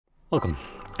Welcome.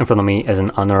 In front of me is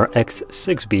an Honor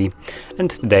X6B, and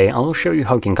today I will show you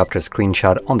how you can capture a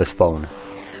screenshot on this phone.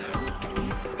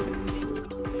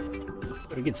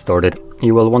 To get started,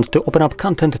 you will want to open up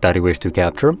content that you wish to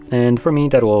capture, and for me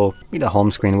that will be the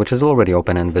home screen, which is already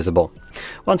open and visible.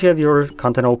 Once you have your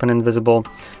content open and visible,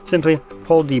 simply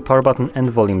hold the power button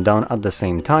and volume down at the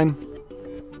same time.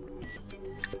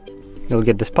 You'll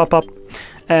get this pop-up,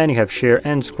 and you have share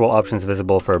and scroll options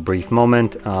visible for a brief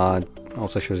moment.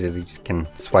 Also shows you that you can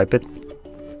swipe it.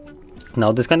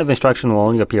 Now this kind of instruction will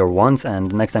only appear once,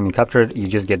 and the next time you capture it, you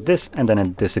just get this and then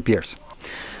it disappears.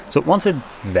 So once it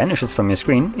vanishes from your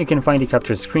screen, you can find the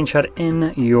captured screenshot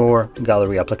in your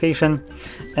gallery application,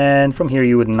 and from here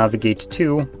you would navigate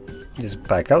to, just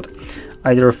back out,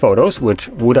 either photos, which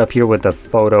would appear with the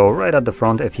photo right at the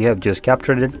front if you have just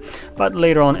captured it, but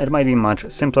later on it might be much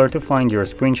simpler to find your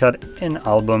screenshot in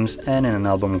albums and in an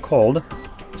album called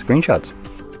screenshots.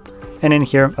 And in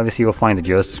here, obviously you'll find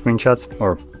just screenshots,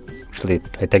 or actually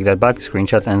I take that back,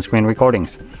 screenshots and screen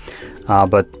recordings.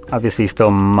 But obviously still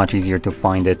much easier to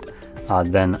find it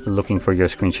than looking for your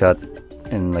screenshot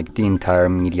in like the entire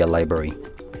media library.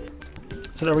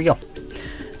 So there we go.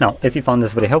 Now, if you found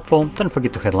this very helpful, don't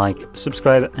forget to hit like,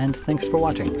 subscribe, and thanks for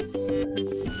watching.